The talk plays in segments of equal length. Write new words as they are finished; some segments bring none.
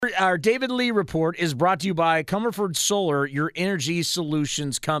Our David Lee report is brought to you by Comerford Solar, your energy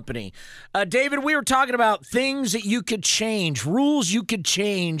solutions company. David, we were talking about things that you could change, rules you could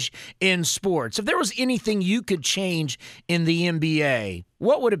change in sports. If there was anything you could change in the NBA,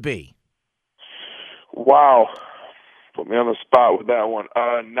 what would it be? Wow. Put me on the spot with that one.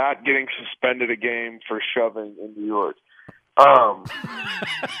 Not getting suspended a game for shoving in New York.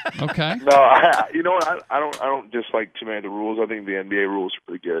 Okay. No, you know what? I don't dislike too many of the rules. I think the NBA rules are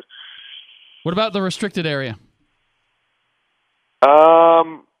pretty good. What about the restricted area? I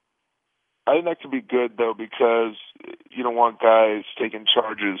think that could be good though, because you don't want guys taking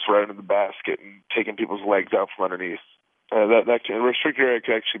charges right into the basket and taking people's legs out from underneath. That restricted area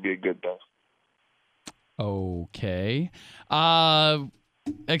could actually be a good thing. Okay.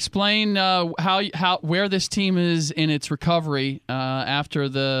 Explain where this team is in its recovery after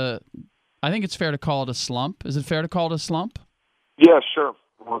the. I think it's fair to call it a slump. Is it fair to call it a slump? Yeah, sure.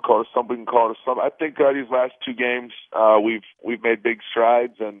 We want to call it a slump. We can call it a slump. I think these last two games we've made big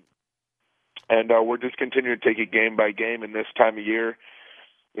strides, and we're just continuing to take it game by game. And this time of year,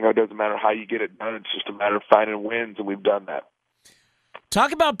 it doesn't matter how you get it done. It's just a matter of finding wins, and we've done that.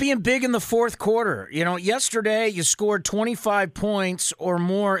 Talk about being big in the fourth quarter. Yesterday you scored 25 points or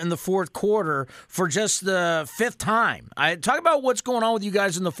more in the fourth quarter for just the fifth time. Talk about what's going on with you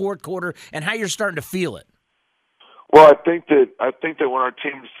guys in the fourth quarter and how you're starting to feel it. Well, I think that when our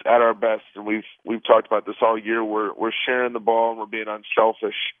team's at our best, and we've talked about this all year, we're sharing the ball and we're being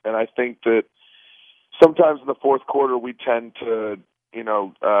unselfish. And I think that sometimes in the fourth quarter we tend to get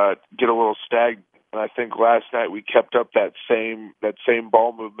a little stagnant. And I think last night we kept up that same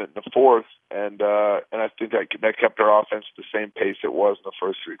ball movement in the fourth, and I think that kept our offense at the same pace it was in the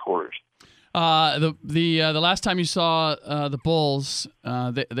first three quarters. The last time you saw the Bulls,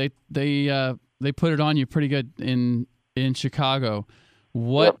 they put it on you pretty good in Chicago.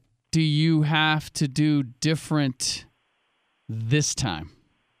 What do you have to do different this time?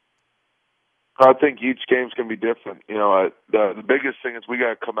 I think each game's going to be different. The biggest thing is we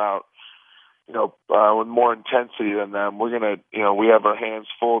got to come out with more intensity than them. We're going to, we have our hands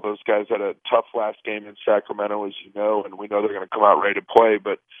full. Those guys had a tough last game in Sacramento, as you know, and we know they're going to come out ready to play.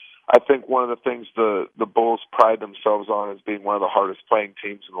 But I think one of the things the Bulls pride themselves on is being one of the hardest playing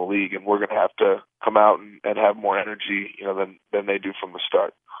teams in the league, and we're going to have to come out and have more energy, than they do from the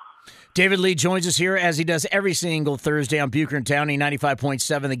start. David Lee joins us here as he does every single Thursday on Bucher and Downey,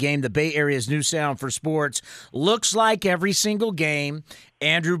 95.7 The Game, the Bay Area's new sound for sports. Looks like every single game,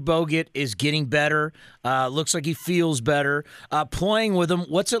 Andrew Bogut is getting better. Looks like he feels better. Playing with him,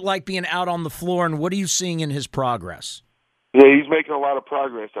 what's it like being out on the floor, and what are you seeing in his progress? Yeah, he's making a lot of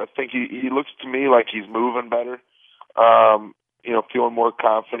progress. I think he looks to me like he's moving better. Feeling more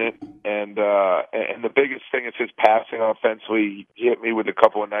confident, and the biggest thing is his passing offensively. He hit me with a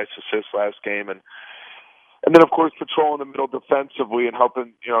couple of nice assists last game, and then of course patrolling the middle defensively and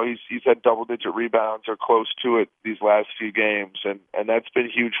helping. He's had double-digit rebounds or close to it these last few games, and that's been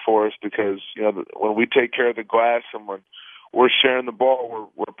huge for us because when we take care of the glass and when we're sharing the ball,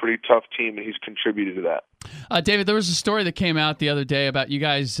 we're a pretty tough team, and he's contributed to that. David, there was a story that came out the other day about you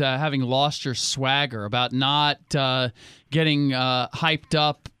guys having lost your swagger, about not getting hyped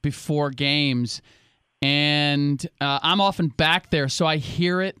up before games. And I'm often back there, so I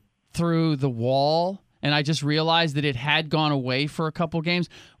hear it through the wall, and I just realized that it had gone away for a couple games.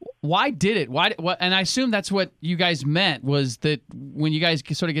 Why did it? And I assume that's what you guys meant, was that when you guys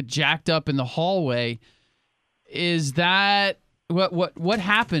sort of get jacked up in the hallway, is that what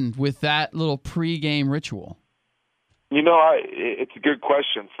happened with that little pregame ritual? It's a good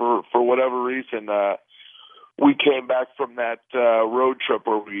question. For whatever reason, we came back from that road trip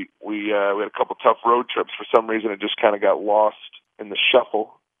where we had a couple tough road trips. For some reason, it just kind of got lost in the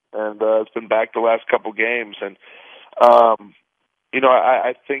shuffle, and it's been back the last couple games. And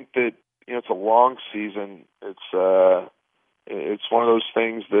I think that it's a long season. It's one of those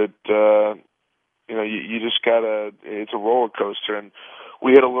things that. You just gotta. It's a roller coaster, and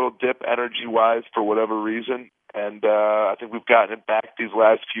we had a little dip energy-wise for whatever reason, and I think we've gotten it back these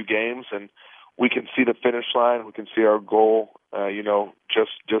last few games, and we can see the finish line. We can see our goal,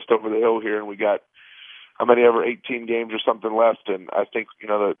 just over the hill here, and we got how many ever 18 games or something left, and I think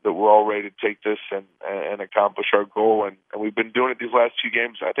that we're all ready to take this and accomplish our goal, and we've been doing it these last few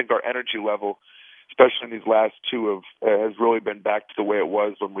games. I think our energy level, especially in these last two, has really been back to the way it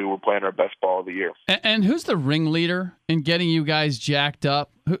was when we were playing our best ball of the year. And who's the ringleader in getting you guys jacked up?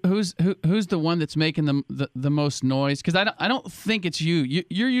 Who's the one that's making the most noise? Because I don't think it's you.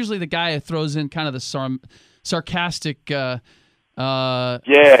 You're usually the guy who throws in kind of the sarcastic,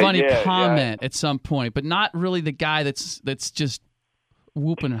 funny comment at some point, but not really the guy that's just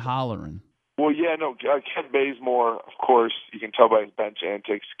whooping and hollering. Well, yeah, no, Kent Bazemore, of course, you can tell by his bench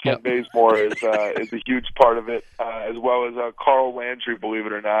antics. Kent Bazemore is a huge part of it, as well as Carl Landry, believe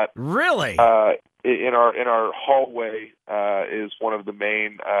it or not. Really? In our hallway is one of the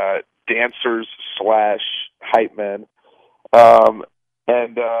main dancers / hype men,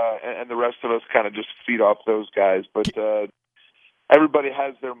 and the rest of us kind of just feed off those guys. But everybody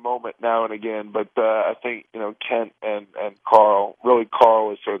has their moment now and again. But I think Kent and Carl. Really,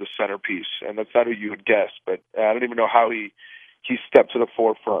 Carl is sort of the centerpiece, and that's not who you would guess. But I don't even know how he stepped to the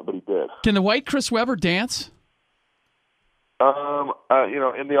forefront, but he did. Can the white Chris Webber dance?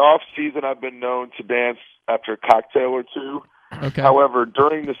 In the off season, I've been known to dance after a cocktail or two. Okay. However,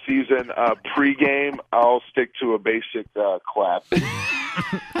 during the season, pregame, I'll stick to a basic clap.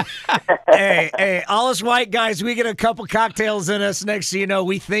 Hey, all us white guys, we get a couple cocktails in us. Next thing you know,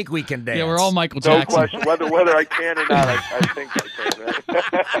 we think we can dance. Yeah, we're all Michael Jackson. No question. Whether I can or not, I think I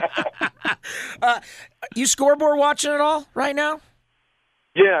can. You scoreboard watching it all right now?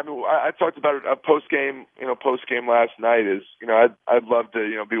 Yeah, I mean, I talked about it post game last night. I'd love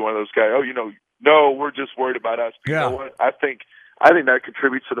to be one of those guys. No, we're just worried about us. But yeah. You know what? I think that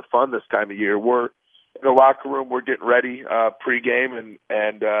contributes to the fun this time of year. We're in the locker room, we're getting ready pregame,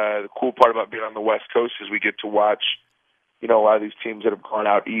 and the cool part about being on the West Coast is we get to watch a lot of these teams that have gone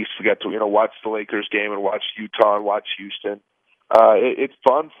out east. We got to watch the Lakers game and watch Utah and watch Houston. It's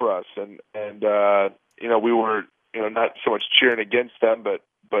fun for us, and we were not so much cheering against them, but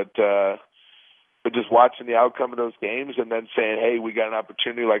just watching the outcome of those games and then saying, hey, we got an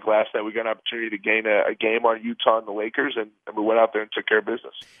opportunity. Like last night, we got an opportunity to gain a game on Utah and the Lakers, and we went out there and took care of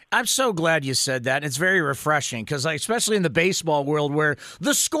business. I'm so glad you said that. It's very refreshing because, especially in the baseball world where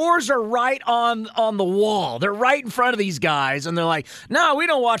the scores are right on the wall. They're right in front of these guys, and they're like, no, we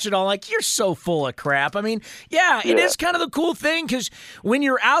don't watch it all. Like, you're so full of crap. I mean, it is kind of the cool thing because when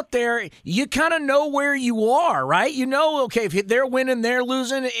you're out there, you kind of know where you are, right? Okay, if they're winning, they're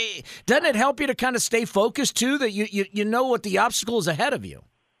losing. Doesn't it help you to kind of stay focused, too, that you know what the obstacle is ahead of you?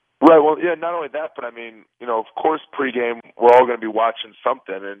 Right. Well, yeah. Not only that, but I mean, of course, pregame we're all going to be watching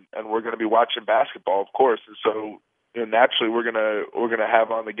something, and we're going to be watching basketball, of course. And so, naturally, we're gonna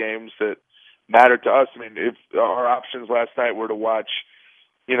have on the games that matter to us. I mean, if our options last night were to watch,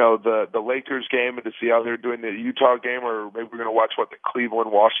 the Lakers game and to see how they're doing the Utah game, or maybe we're going to watch the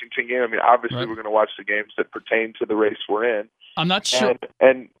Cleveland-Washington game. I mean, obviously, right. We're going to watch the games that pertain to the race we're in. I'm not sure.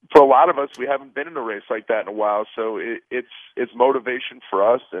 And for a lot of us, we haven't been in a race like that in a while, so it's motivation for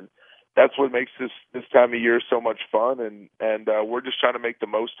us, and that's what makes this time of year so much fun. And we're just trying to make the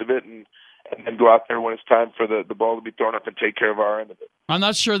most of it and go out there when it's time for the ball to be thrown up and take care of our end of it. I'm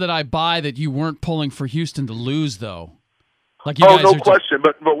not sure that I buy that you weren't pulling for Houston to lose, though. Like you guys no are question,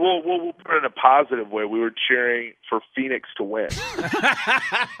 but we'll put it in a positive way. We were cheering for Phoenix to win.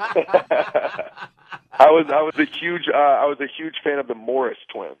 I was a huge fan of the Morris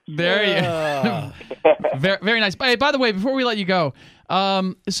twins. There you very, very nice. By the way, before we let you go,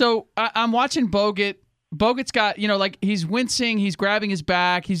 so I'm watching Bogut. Bogut's got he's wincing, he's grabbing his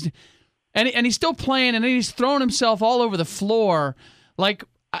back, he's still playing, and then he's throwing himself all over the floor. Like,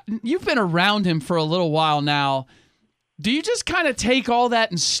 you've been around him for a little while now. Do you just kind of take all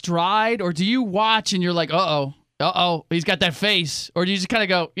that in stride, or do you watch and you're like, uh-oh, he's got that face? Or do you just kind of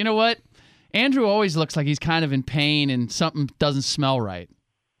go, you know what? Andrew always looks like he's kind of in pain and something doesn't smell right.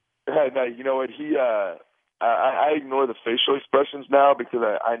 No, you know what? I ignore the facial expressions now because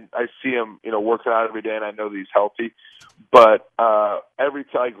I see him, working out every day, and I know that he's healthy. But every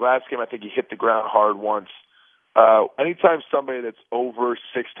time, last game, I think he hit the ground hard once. Anytime somebody that's over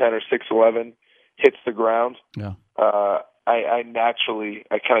 6'10" or 6'11" hits the ground, I naturally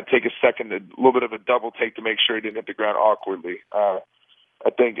kind of take a second, a little bit of a double take to make sure he didn't hit the ground awkwardly. I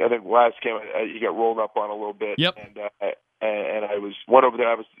think last game he got rolled up on a little bit. Yep. And I was one over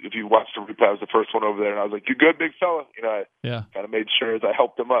there. If you watched the replay, I was the first one over there, and I was like, "You good, big fella?" I kind of made sure as I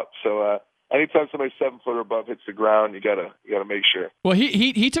helped him up. So anytime somebody 7 foot or above hits the ground, you gotta make sure. Well,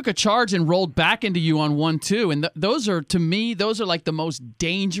 he took a charge and rolled back into you on 1-2, and those are, to me, like the most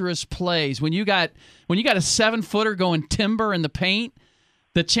dangerous plays. When you got a 7 footer going timber in the paint,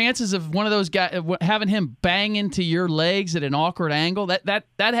 the chances of one of those guys having him bang into your legs at an awkward angle, that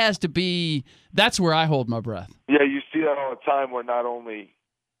has to be, that's where I hold my breath. Yeah, you see that all the time where not only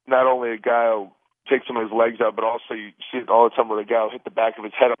a guy will take some of his legs out, but also you see it all the time where the guy will hit the back of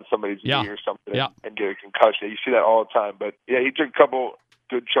his head on somebody's knee or something and get a concussion. You see that all the time. But, yeah, he took a couple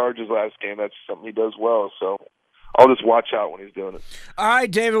good charges last game. That's something he does well. So I'll just watch out when he's doing it. All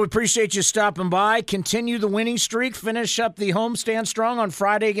right, David, we appreciate you stopping by. Continue the winning streak. Finish up the homestand strong on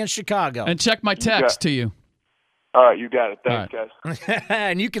Friday against Chicago. And check my text to you. All right, you got it. Thanks, guys.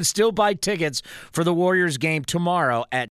 And you can still buy tickets for the Warriors game tomorrow at